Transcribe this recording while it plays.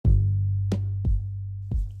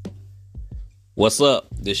What's up?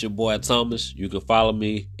 This your boy Thomas. You can follow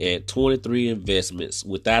me at 23 Investments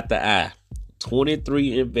without the I.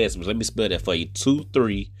 23 Investments. Let me spell that for you.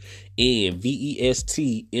 23 Investment.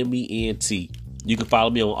 You can follow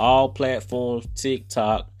me on all platforms: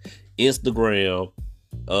 TikTok, Instagram,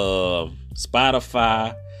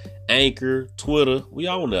 Spotify, Anchor, Twitter. We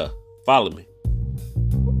on there. Follow me.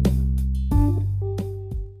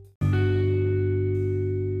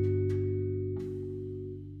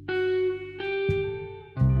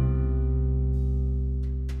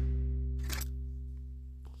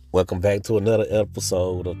 Welcome back to another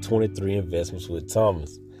episode of 23 Investments with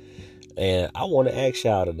Thomas. And I want to ask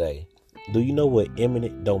y'all today, do you know what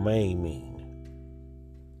eminent domain means?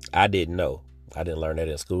 I didn't know. I didn't learn that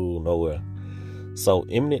in school, nowhere. So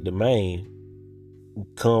eminent domain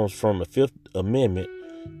comes from the Fifth Amendment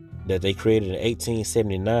that they created in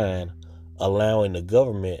 1879, allowing the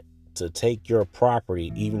government to take your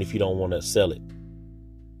property even if you don't want to sell it.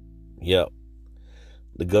 Yep.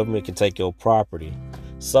 The government can take your property.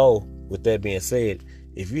 So, with that being said,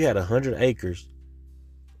 if you had 100 acres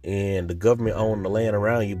and the government owned the land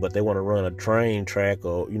around you, but they want to run a train track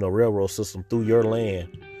or railroad system through your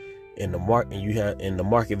land, and the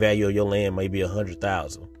market value of your land may be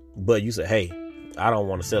 $100,000, but you say, hey, I don't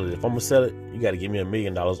want to sell it. If I'm gonna sell it, you got to give me $1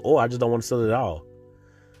 million, or I just don't want to sell it at all.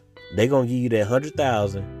 They're gonna give you that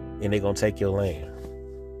 $100,000, and they're gonna take your land.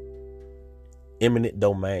 Eminent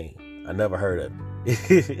domain. I never heard of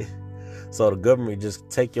it. So the government just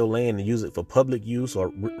take your land and use it for public use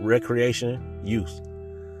or recreation use.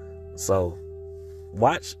 So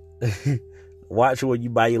watch where you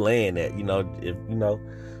buy your land at.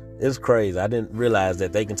 It's crazy. I didn't realize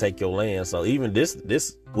that they can take your land. So even this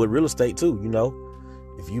with real estate too,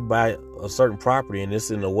 if you buy a certain property and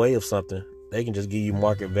it's in the way of something, they can just give you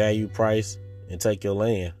market value price and take your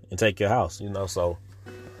land and take your house, So,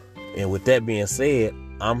 and with that being said,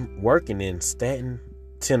 I'm working in Stanton,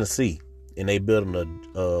 Tennessee. And they building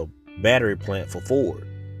a battery plant for Ford.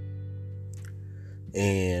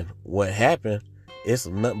 And what happened, it's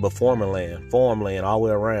nothing but farmland all the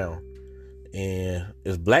way around. And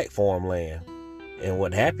it's black farmland. And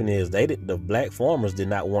what happened is the black farmers did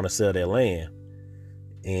not want to sell their land.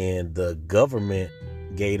 And the government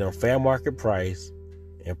gave them fair market price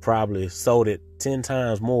and probably sold it 10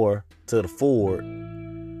 times more to the Ford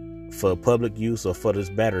for public use or for this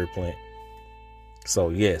battery plant. So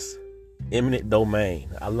yes. Eminent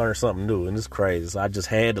domain. I learned something new, and it's crazy. So I just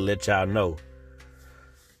had to let y'all know.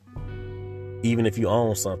 Even if you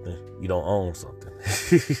own something, you don't own something.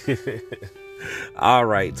 All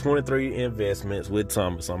right, 23 Investments with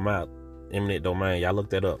Thomas. I'm out. Eminent domain. Y'all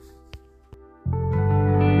look that up.